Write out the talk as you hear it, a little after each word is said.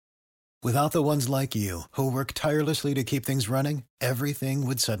Without the ones like you, who work tirelessly to keep things running, everything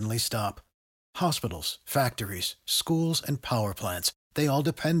would suddenly stop. Hospitals, factories, schools, and power plants, they all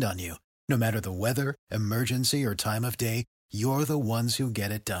depend on you. No matter the weather, emergency, or time of day, you're the ones who get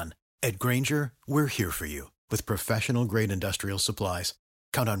it done. At Grainger, we're here for you with professional-grade industrial supplies.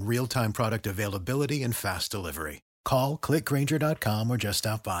 Count on real-time product availability and fast delivery. Call, clickgrainger.com, or just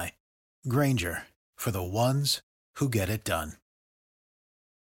stop by. Grainger, for the ones who get it done.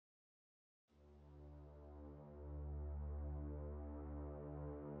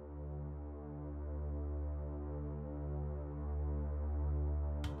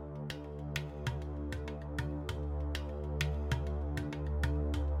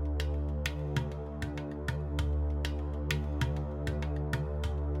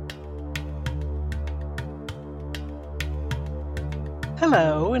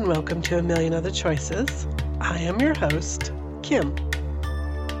 Hello, and welcome to A Million Other Choices. I am your host, Kim.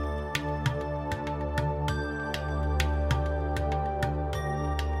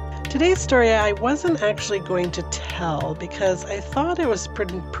 Today's story I wasn't actually going to tell because I thought it was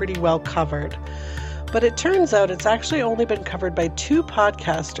pretty well covered. But it turns out it's actually only been covered by 2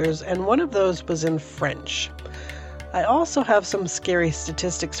 podcasters, and one of those was in French. I also have some scary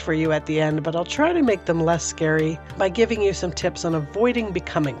statistics for you at the end, but I'll try to make them less scary by giving you some tips on avoiding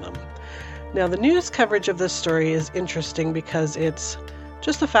becoming them. Now, the news coverage of this story is interesting because it's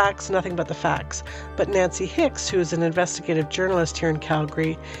just the facts, nothing but the facts. But Nancy Hicks, who is an investigative journalist here in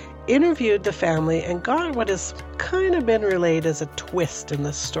Calgary, interviewed the family and got what has kind of been relayed as a twist in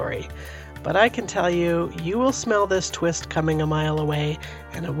this story. But I can tell you, you will smell this twist coming a mile away,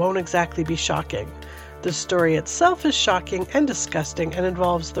 and it won't exactly be shocking. The story itself is shocking and disgusting and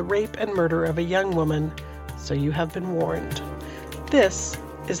involves the rape and murder of a young woman, so you have been warned. This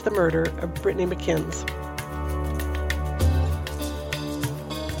is the murder of Brittney McInnes.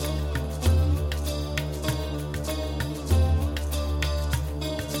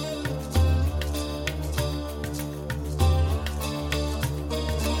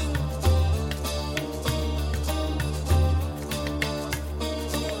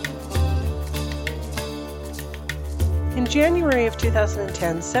 In January of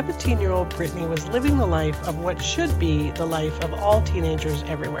 2010, 17-year-old Brittney was living the life of what should be the life of all teenagers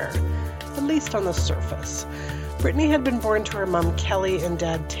everywhere, at least on the surface. Brittney had been born to her mom Kelly and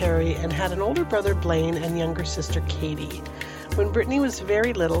dad Terry and had an older brother Blaine and younger sister Katie. When Brittney was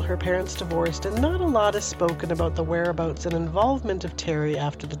very little, her parents divorced, and not a lot is spoken about the whereabouts and involvement of Terry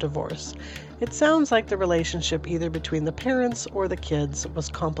after the divorce. It sounds like the relationship either between the parents or the kids was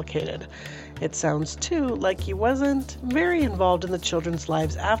complicated. It sounds, too, like he wasn't very involved in the children's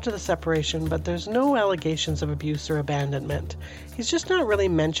lives after the separation, but there's no allegations of abuse or abandonment. He's just not really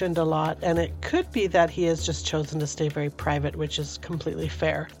mentioned a lot, and it could be that he has just chosen to stay very private, which is completely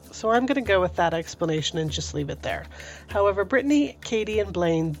fair. So I'm going to go with that explanation and just leave it there. However, Brittney, Katie, and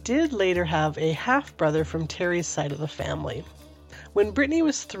Blaine did later have a half-brother from Terry's side of the family. When Brittney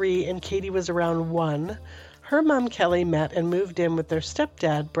was 3 and Katie was around 1, her mom Kelly met and moved in with their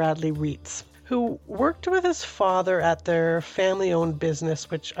stepdad, Bradley Reitz, who worked with his father at their family-owned business,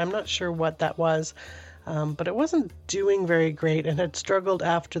 which I'm not sure what that was, but it wasn't doing very great and had struggled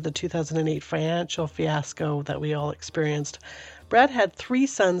after the 2008 financial fiasco that we all experienced. Brad had 3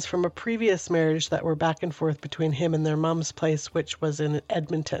 sons from a previous marriage that were back and forth between him and their mom's place, which was in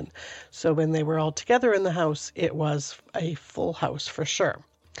Edmonton. So when they were all together in the house, it was a full house for sure.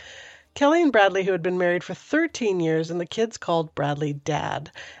 Kelly and Bradley, who had been married for 13 years, and the kids called Bradley Dad.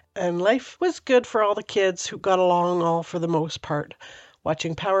 And life was good for all the kids, who got along all for the most part.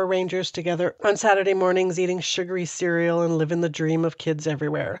 Watching Power Rangers together on Saturday mornings, eating sugary cereal, and living the dream of kids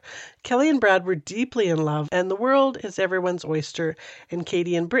everywhere. Kelly and Brad were deeply in love, and the world is everyone's oyster, and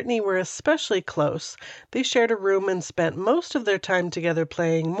Katie and Brittney were especially close. They shared a room and spent most of their time together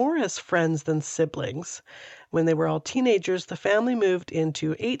playing more as friends than siblings. When they were all teenagers, the family moved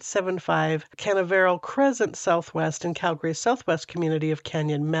into 875 Canaveral Crescent Southwest in Calgary's southwest community of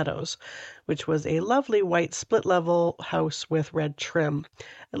Canyon Meadows, which was a lovely white split-level house with red trim.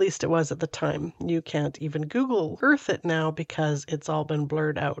 At least it was at the time. You can't even Google Earth it now because it's all been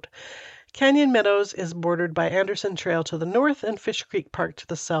blurred out. Canyon Meadows is bordered by Anderson Trail to the north and Fish Creek Park to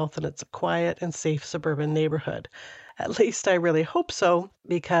the south, and it's a quiet and safe suburban neighborhood. At least I really hope so,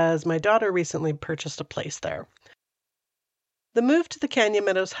 because my daughter recently purchased a place there. The move to the Canyon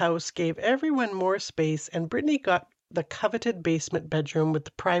Meadows house gave everyone more space, and Brittney got the coveted basement bedroom with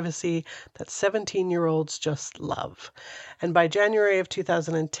the privacy that 17-year-olds just love. And by January of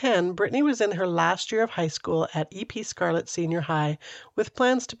 2010, Brittney was in her last year of high school at EP Scarlett Senior High with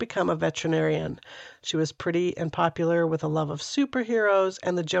plans to become a veterinarian. She was pretty and popular with a love of superheroes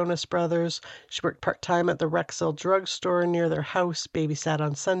and the Jonas Brothers. She worked part-time at the Rexall drugstore near their house, babysat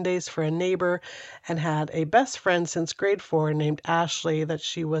on Sundays for a neighbor, and had a best friend since grade 4 named Ashley that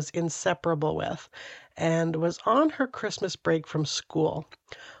she was inseparable with, and was on her Christmas break from school.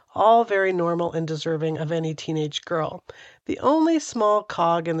 All very normal and deserving of any teenage girl. The only small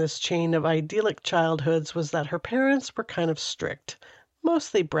cog in this chain of idyllic childhoods was that her parents were kind of strict.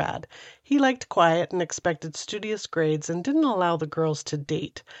 Mostly Brad. He liked quiet and expected studious grades and didn't allow the girls to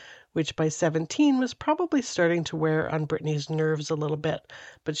date, which by 17 was probably starting to wear on Brittney's nerves a little bit.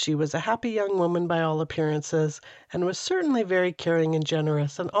 But she was a happy young woman by all appearances, and was certainly very caring and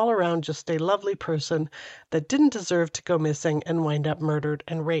generous, and all around just a lovely person that didn't deserve to go missing and wind up murdered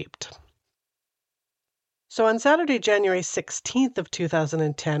and raped. So on Saturday, January 16th of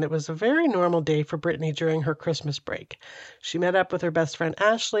 2010, it was a very normal day for Brittney during her Christmas break. She met up with her best friend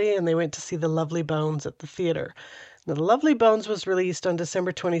Ashley, and they went to see The Lovely Bones at the theater. Now, The Lovely Bones was released on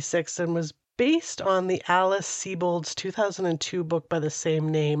December 26th and was based on the Alice Sebold's 2002 book by the same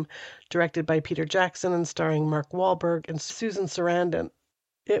name, directed by Peter Jackson and starring Mark Wahlberg and Susan Sarandon.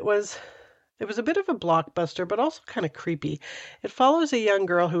 It was a bit of a blockbuster, but also kind of creepy. It follows a young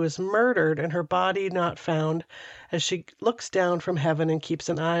girl who is murdered and her body not found as she looks down from heaven and keeps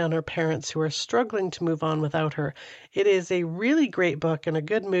an eye on her parents who are struggling to move on without her. It is a really great book and a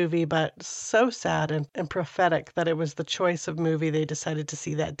good movie, but so sad and prophetic that it was the choice of movie they decided to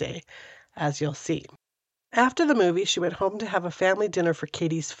see that day, as you'll see. After the movie, she went home to have a family dinner for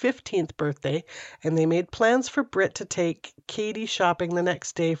Katie's 15th birthday, and they made plans for Britt to take Katie shopping the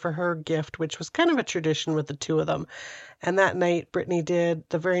next day for her gift, which was kind of a tradition with the two of them. And that night, Brittney did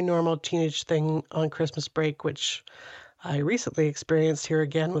the very normal teenage thing on Christmas break, which I recently experienced here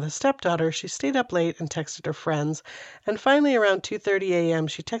again with a stepdaughter. She stayed up late and texted her friends, and finally around 2:30 a.m.,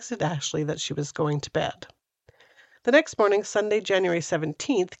 she texted Ashley that she was going to bed. The next morning, Sunday, January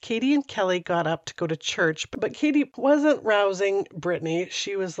 17th, Katie and Kelly got up to go to church, but Katie wasn't rousing Brittney.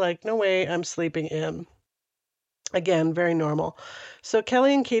 She was like, "No way, I'm sleeping in." Again, very normal. So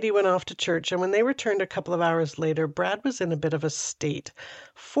Kelly and Katie went off to church, and when they returned a couple of hours later, Brad was in a bit of a state.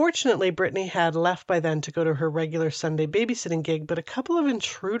 Fortunately, Brittney had left by then to go to her regular Sunday babysitting gig, but a couple of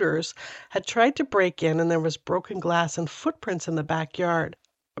intruders had tried to break in, and there was broken glass and footprints in the backyard.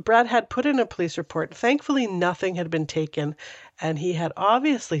 Brad had put in a police report. Thankfully, nothing had been taken, and he had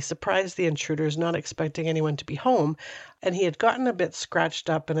obviously surprised the intruders, not expecting anyone to be home, and he had gotten a bit scratched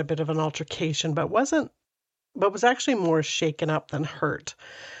up in a bit of an altercation, but was actually more shaken up than hurt.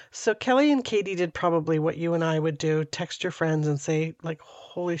 So Kelly and Katie did probably what you and I would do, text your friends and say, like,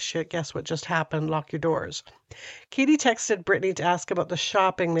 "Holy shit, guess what just happened? Lock your doors." Katie texted Brittney to ask about the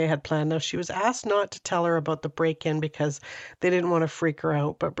shopping they had planned. Now, she was asked not to tell her about the break-in because they didn't want to freak her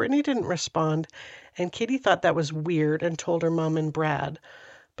out, but Brittney didn't respond, and Katie thought that was weird and told her mom and Brad.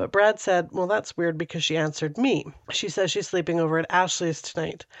 But Brad said, "Well, that's weird because she answered me. She says she's sleeping over at Ashley's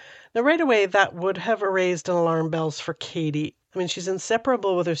tonight." Now, right away, that would have raised an alarm bells for Katie. I mean, she's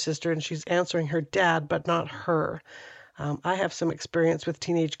inseparable with her sister, and she's answering her dad, but not her. I have some experience with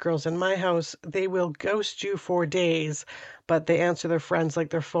teenage girls in my house. They will ghost you for days, but they answer their friends like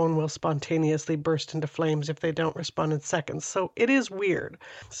their phone will spontaneously burst into flames if they don't respond in seconds. So it is weird.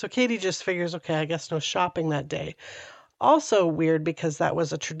 So Katie just figures, okay, I guess no shopping that day. Also weird because that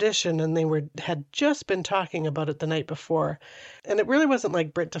was a tradition and they had just been talking about it the night before. And it really wasn't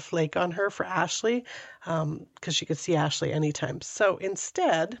like Britt to flake on her for Ashley because she could see Ashley anytime. So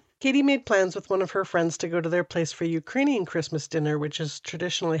instead, Katie made plans with one of her friends to go to their place for Ukrainian Christmas dinner, which is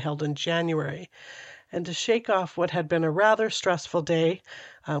traditionally held in January. And to shake off what had been a rather stressful day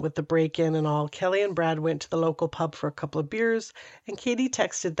with the break-in and all, Kelly and Brad went to the local pub for a couple of beers, and Katie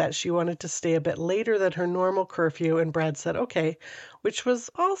texted that she wanted to stay a bit later than her normal curfew, and Brad said okay, which was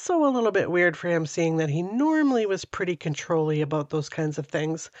also a little bit weird for him, seeing that he normally was pretty controlly about those kinds of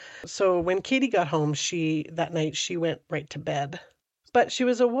things. So when Katie got home, that night she went right to bed. But she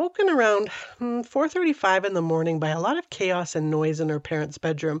was awoken around 4:35 in the morning by a lot of chaos and noise in her parents'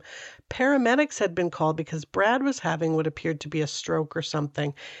 bedroom. Paramedics had been called because Brad was having what appeared to be a stroke or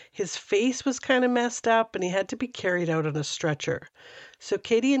something. His face was kind of messed up and he had to be carried out on a stretcher. So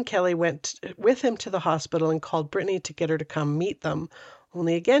Katie and Kelly went with him to the hospital and called Brittney to get her to come meet them.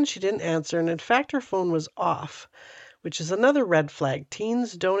 Only again, she didn't answer, and in fact, her phone was off, which is another red flag.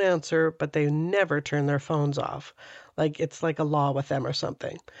 Teens don't answer, but they never turn their phones off. Like it's like a law with them or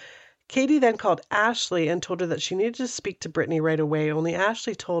something. Katie then called Ashley and told her that she needed to speak to Brittney right away, only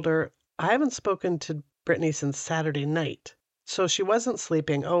Ashley told her, I haven't spoken to Brittney since Saturday night, so she wasn't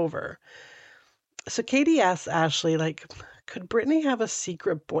sleeping over. So Katie asked Ashley, could Brittney have a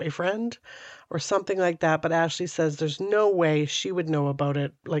secret boyfriend or something like that? But Ashley says there's no way she would know about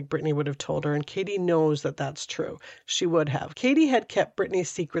it like Brittney would have told her, and Katie knows that that's true. She would have. Katie had kept Brittney's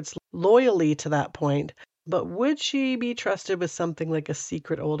secrets loyally to that point, but would she be trusted with something like a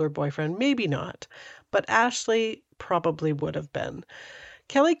secret older boyfriend? Maybe not, but Ashley probably would have been.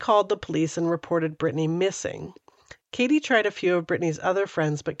 Kelly called the police and reported Brittney missing. Katie tried a few of Brittney's other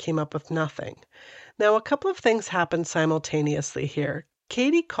friends but came up with nothing. Now, a couple of things happened simultaneously here.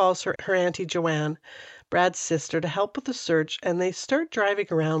 Katie calls her Auntie Joanne, Brad's sister, to help with the search, and they start driving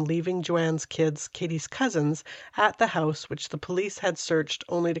around, leaving Joanne's kids, Katie's cousins, at the house, which the police had searched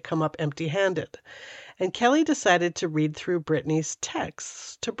only to come up empty-handed. And Kelly decided to read through Brittney's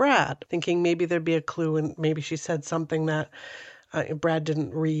texts to Brad, thinking maybe there'd be a clue and maybe she said something that Brad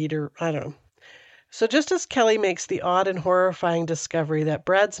didn't read, or I don't know. So just as Kelly makes the odd and horrifying discovery that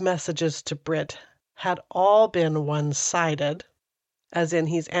Brad's messages to Britt had all been one-sided, as in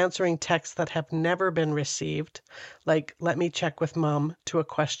he's answering texts that have never been received, like, let me check with Mom, to a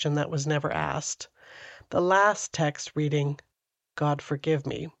question that was never asked. The last text reading, God forgive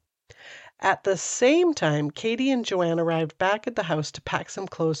me. At the same time, Katie and Joanne arrived back at the house to pack some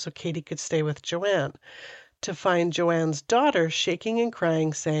clothes so Katie could stay with Joanne, to find Joanne's daughter shaking and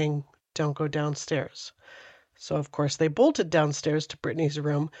crying, saying, don't go downstairs. So, of course, they bolted downstairs to Brittney's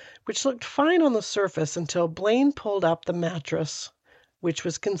room, which looked fine on the surface until Blaine pulled up the mattress, which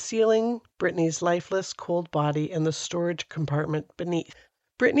was concealing Brittney's lifeless, cold body in the storage compartment beneath.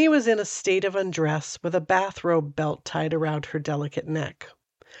 Brittney was in a state of undress with a bathrobe belt tied around her delicate neck.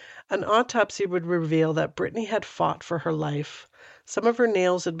 An autopsy would reveal that Brittney had fought for her life. Some of her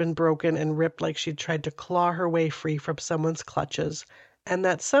nails had been broken and ripped like she'd tried to claw her way free from someone's clutches, and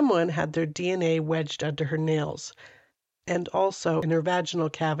that someone had their DNA wedged under her nails, and also in her vaginal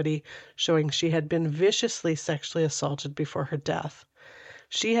cavity, showing she had been viciously sexually assaulted before her death.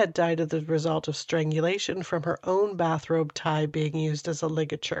 She had died as the result of strangulation from her own bathrobe tie being used as a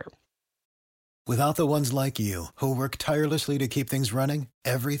ligature. Without the ones like you, who work tirelessly to keep things running,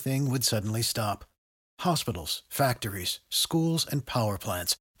 everything would suddenly stop. Hospitals, factories, schools, and power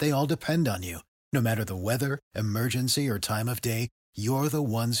plants, they all depend on you. No matter the weather, emergency, or time of day, you're the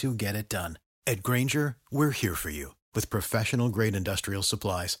ones who get it done. At Grainger, we're here for you with professional-grade industrial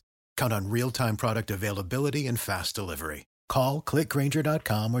supplies. Count on real-time product availability and fast delivery. Call, click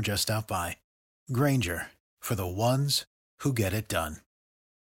Grainger.com, or just stop by. Grainger, for the ones who get it done.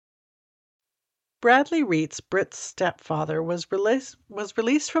 Bradley Reitz, Britt's stepfather, was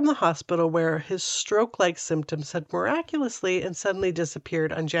released from the hospital where his stroke-like symptoms had miraculously and suddenly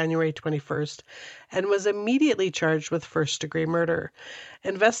disappeared on January 21st and was immediately charged with first-degree murder.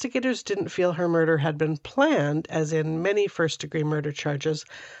 Investigators didn't feel her murder had been planned, as in many first-degree murder charges,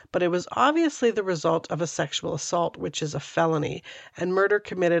 but it was obviously the result of a sexual assault, which is a felony, and murder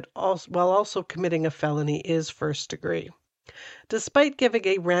committed while also committing a felony is first-degree. Despite giving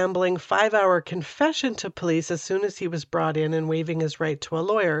a rambling 5-hour confession to police as soon as he was brought in and waiving his right to a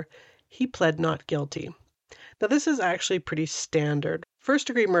lawyer, he pled not guilty. Now, this is actually pretty standard.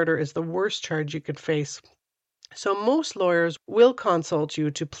 First-degree murder is the worst charge you could face. So most lawyers will consult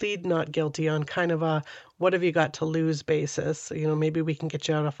you to plead not guilty on kind of a what have you got to lose basis. Maybe we can get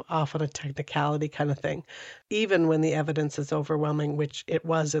you off on a technicality kind of thing, even when the evidence is overwhelming, which it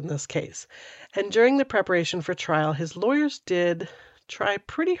was in this case. And during the preparation for trial, his lawyers did try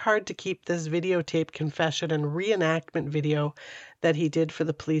pretty hard to keep this videotape confession and reenactment video that he did for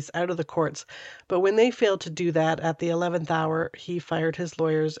the police out of the courts. But when they failed to do that at the 11th hour, he fired his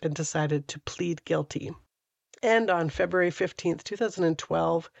lawyers and decided to plead guilty. And on February 15th,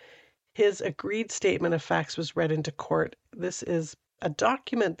 2012, his agreed statement of facts was read into court. This is a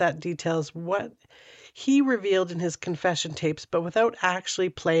document that details what he revealed in his confession tapes, but without actually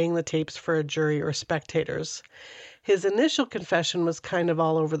playing the tapes for a jury or spectators. His initial confession was kind of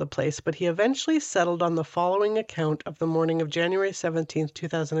all over the place, but he eventually settled on the following account of the morning of January 17th,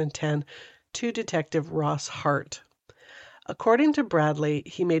 2010, to Detective Ross Hart. According to Bradley,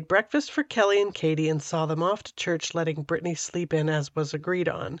 he made breakfast for Kelly and Katie and saw them off to church, letting Brittney sleep in as was agreed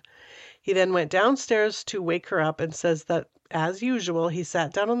on. He then went downstairs to wake her up and says that, as usual, he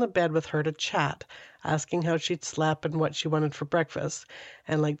sat down on the bed with her to chat, asking how she'd slept and what she wanted for breakfast,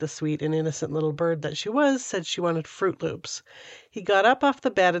 and like the sweet and innocent little bird that she was, said she wanted Fruit Loops. He got up off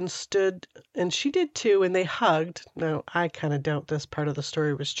the bed and stood, and she did too, and they hugged. Now, I kind of doubt this part of the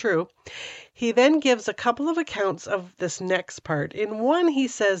story was true. He then gives a couple of accounts of this next part. In one, he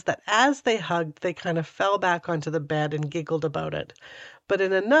says that as they hugged, they kind of fell back onto the bed and giggled about it. But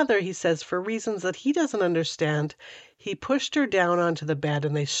in another, he says, for reasons that he doesn't understand, he pushed her down onto the bed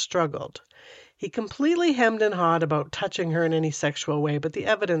and they struggled. He completely hemmed and hawed about touching her in any sexual way, but the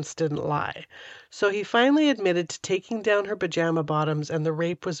evidence didn't lie. So he finally admitted to taking down her pajama bottoms, and the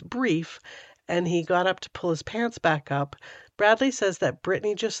rape was brief, and he got up to pull his pants back up. Bradley says that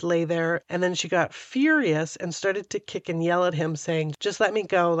Brittney just lay there, and then she got furious and started to kick and yell at him, saying, "Just let me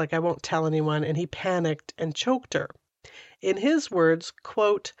go, like I won't tell anyone," and he panicked and choked her. In his words,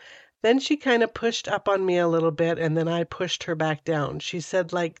 quote, "Then she kind of pushed up on me a little bit, and then I pushed her back down. She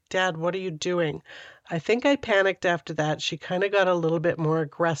said, like, 'Dad, what are you doing?' I think I panicked after that. She kind of got a little bit more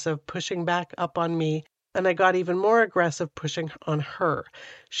aggressive, pushing back up on me, and I got even more aggressive pushing on her.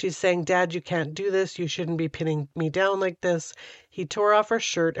 She's saying, 'Dad, you can't do this. You shouldn't be pinning me down like this.' He tore off her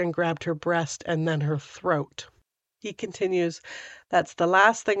shirt and grabbed her breast and then her throat." He continues, "That's the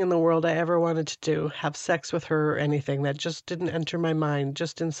last thing in the world I ever wanted to do, have sex with her or anything. That just didn't enter my mind,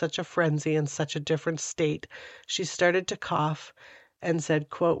 just in such a frenzy and such a different state. She started to cough and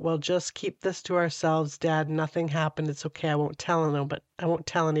said, quote, 'Well, just keep this to ourselves, Dad. Nothing happened. It's okay. I won't tell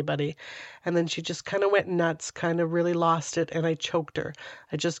anybody.' And then she just kind of went nuts, kind of really lost it, and I choked her.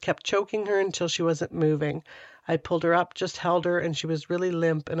 I just kept choking her until she wasn't moving. I pulled her up, just held her, and she was really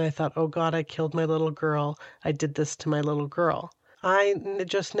limp, and I thought, oh God, I killed my little girl. I did this to my little girl. I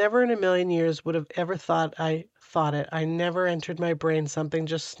just never in a million years would have ever thought it. I never entered my brain. Something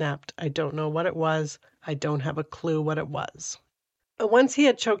just snapped. I don't know what it was. I don't have a clue what it was." Once he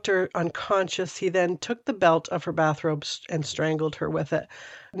had choked her unconscious, he then took the belt of her bathrobe and strangled her with it.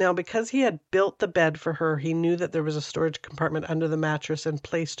 Now, because he had built the bed for her, he knew that there was a storage compartment under the mattress and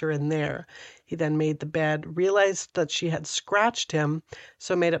placed her in there. He then made the bed, realized that she had scratched him,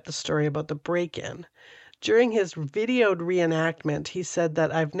 so made up the story about the break-in. During his videoed reenactment, he said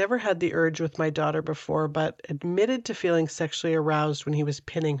that I've never had the urge with my daughter before, but admitted to feeling sexually aroused when he was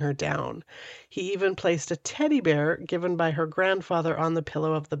pinning her down. He even placed a teddy bear given by her grandfather on the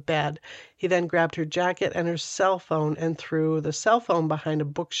pillow of the bed. He then grabbed her jacket and her cell phone and threw the cell phone behind a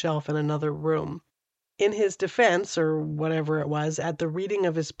bookshelf in another room. In his defense, or whatever it was, at the reading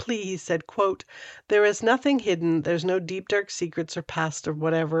of his plea, he said, quote, "There is nothing hidden. There's no deep, dark secrets or past or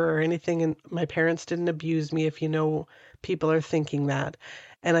whatever or anything. And my parents didn't abuse me, if you know people are thinking that.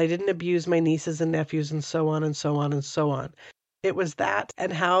 And I didn't abuse my nieces and nephews and so on and so on and so on. It was that,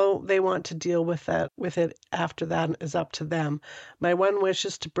 and how they want to deal with it after that is up to them. My one wish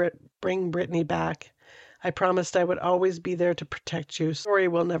is to bring Brittney back. I promised I would always be there to protect you. Sorry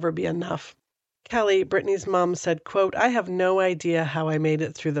will never be enough." Kelly, Brittney's mom, said, quote, "I have no idea how I made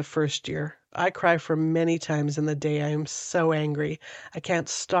it through the first year. I cry for many times in the day. I am so angry. I can't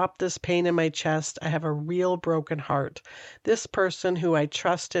stop this pain in my chest. I have a real broken heart. This person who I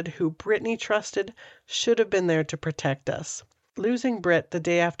trusted, who Brittney trusted, should have been there to protect us. Losing Britt the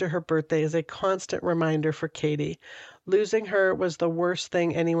day after her birthday is a constant reminder for Katie. Losing her was the worst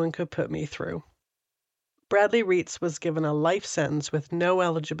thing anyone could put me through." Bradley Reitz was given a life sentence with no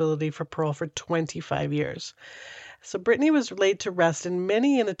eligibility for parole for 25 years. So Brittney was laid to rest, and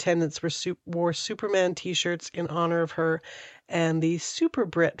many in attendance wore Superman t-shirts in honor of her, and the Super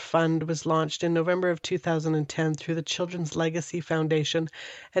Brit Fund was launched in November of 2010 through the Children's Legacy Foundation,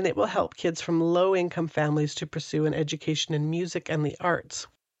 and it will help kids from low-income families to pursue an education in music and the arts.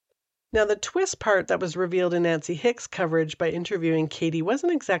 Now, the twist part that was revealed in Nancy Hick's coverage by interviewing Katie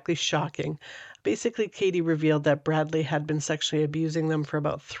wasn't exactly shocking. Basically, Katie revealed that Bradley had been sexually abusing them for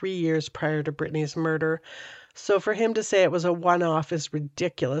about 3 years prior to Brittney's murder. So for him to say it was a one-off is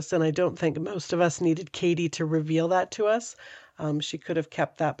ridiculous, and I don't think most of us needed Katie to reveal that to us. She could have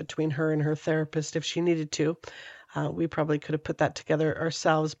kept that between her and her therapist if she needed to. We probably could have put that together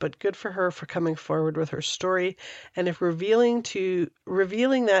ourselves, but good for her for coming forward with her story. And if revealing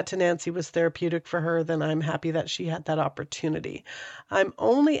that to Nancy was therapeutic for her, then I'm happy that she had that opportunity. I'm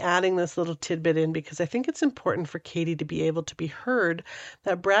only adding this little tidbit in because I think it's important for Katie to be able to be heard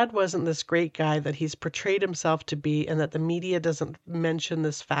that Brad wasn't this great guy that he's portrayed himself to be, and that the media doesn't mention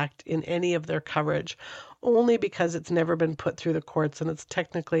this fact in any of their coverage, only because it's never been put through the courts and it's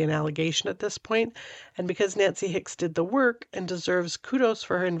technically an allegation at this point, and because Nancy Hicks did the work and deserves kudos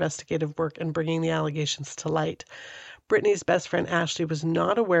for her investigative work and bringing the allegations to light. Brittney's best friend Ashley was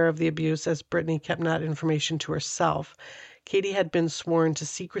not aware of the abuse, as Brittney kept that information to herself. Katie had been sworn to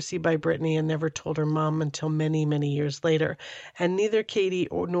secrecy by Brittney and never told her mom until many, many years later. And neither Katie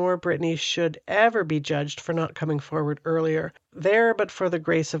nor Brittney should ever be judged for not coming forward earlier. There, but for the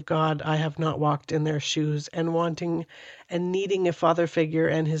grace of God, I have not walked in their shoes, and wanting and needing a father figure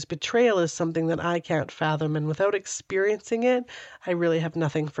and his betrayal is something that I can't fathom, and without experiencing it, I really have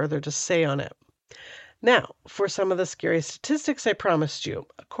nothing further to say on it. Now, for some of the scary statistics I promised you.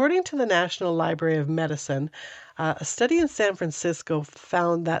 According to the National Library of Medicine, a study in San Francisco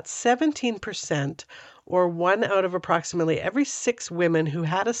found that 17%, or 1 out of approximately every 6 women who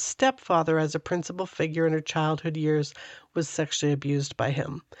had a stepfather as a principal figure in her childhood years, was sexually abused by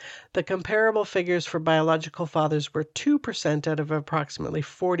him. The comparable figures for biological fathers were 2% out of approximately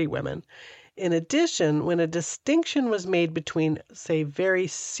 40 women. In addition, when a distinction was made between, say, very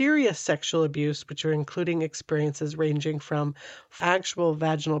serious sexual abuse, which are including experiences ranging from actual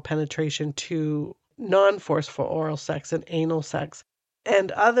vaginal penetration to non-forceful oral sex and anal sex,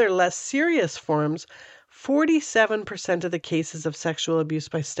 and other less serious forms, 47% of the cases of sexual abuse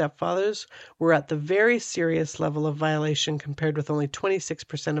by stepfathers were at the very serious level of violation, compared with only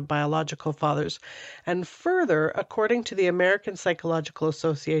 26% of biological fathers. And further, according to the American Psychological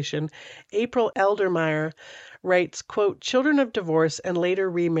Association, April Eldermeyer writes, quote, "Children of divorce and later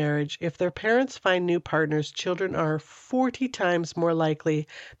remarriage, if their parents find new partners, children are 40 times more likely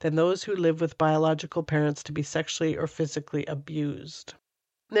than those who live with biological parents to be sexually or physically abused."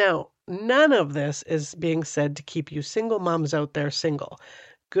 Now, none of this is being said to keep you single moms out there single.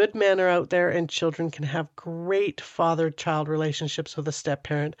 Good men are out there, and children can have great father-child relationships with a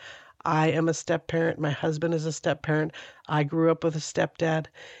step-parent. I am a step-parent. My husband is a step-parent. I grew up with a stepdad.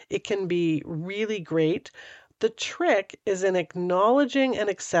 It can be really great. The trick is in acknowledging and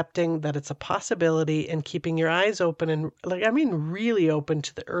accepting that it's a possibility and keeping your eyes open and, really open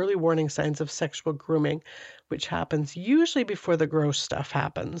to the early warning signs of sexual grooming, which happens usually before the gross stuff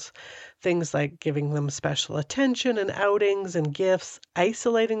happens. Things like giving them special attention and outings and gifts,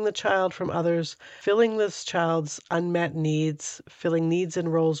 isolating the child from others, filling this child's unmet needs, filling needs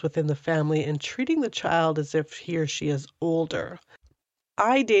and roles within the family, and treating the child as if he or she is older.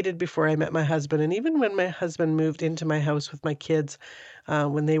 I dated before I met my husband, and even when my husband moved into my house with my kids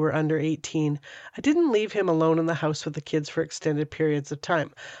when they were under 18, I didn't leave him alone in the house with the kids for extended periods of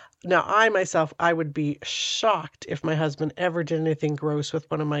time. Now, I would be shocked if my husband ever did anything gross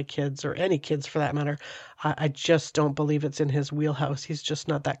with one of my kids, or any kids for that matter. I just don't believe it's in his wheelhouse. He's just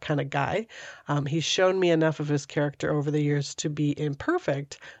not that kind of guy. He's shown me enough of his character over the years to be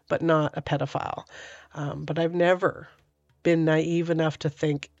imperfect, but not a pedophile. But I've never been naive enough to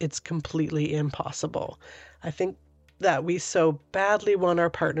think it's completely impossible. I think that we so badly want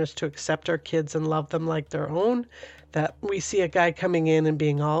our partners to accept our kids and love them like their own, that we see a guy coming in and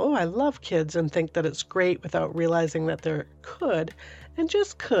being all, "Oh, I love kids," and think that it's great without realizing that there could, and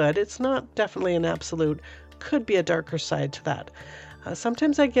just could, it's not definitely an absolute, could be a darker side to that.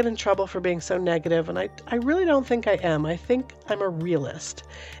 Sometimes I get in trouble for being so negative, and I really don't think I am. I think I'm a realist.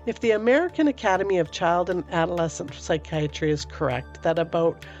 If the American Academy of Child and Adolescent Psychiatry is correct, that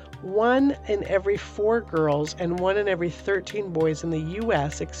about 1 in every 4 girls and 1 in every 13 boys in the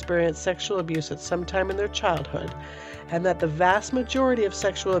U.S. experience sexual abuse at some time in their childhood, and that the vast majority of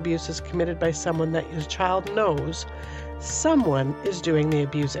sexual abuse is committed by someone that your child knows, someone is doing the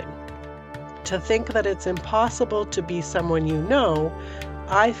abusing. To think that it's impossible to be someone you know,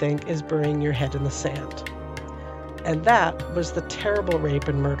 I think, is burying your head in the sand. And that was the terrible rape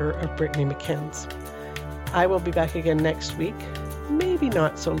and murder of Brittney McInnes. I will be back again next week. Maybe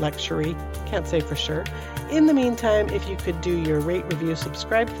not so lecture-y, can't say for sure. In the meantime, if you could do your rate, review,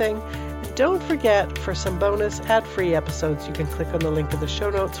 subscribe thing. Don't forget, for some bonus ad-free episodes, you can click on the link in the show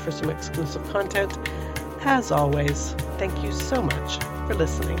notes for some exclusive content. As always, thank you so much for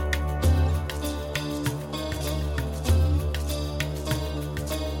listening.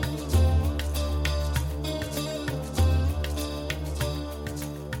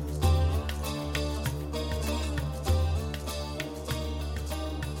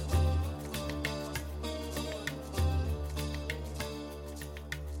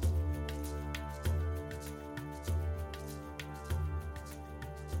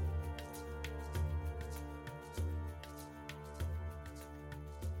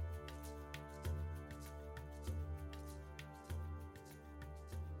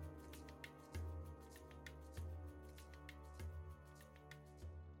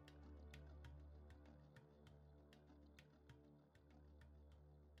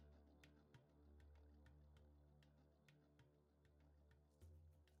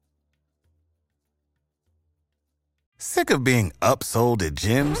 Sick of being upsold at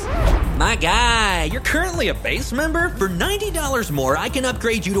gyms? My guy, you're currently a base member? For $90 more, I can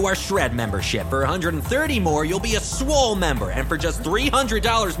upgrade you to our Shred membership. For $130 more, you'll be a Swole member. And for just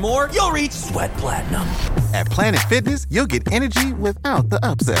 $300 more, you'll reach Sweat Platinum. At Planet Fitness, you'll get energy without the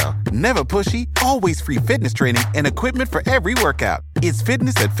upsell. Never pushy, always free fitness training and equipment for every workout. It's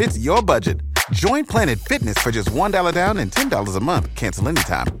fitness that fits your budget. Join Planet Fitness for just $1 down and $10 a month. Cancel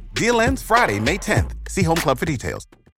anytime. Deal ends Friday, May 10th. See Home Club for details.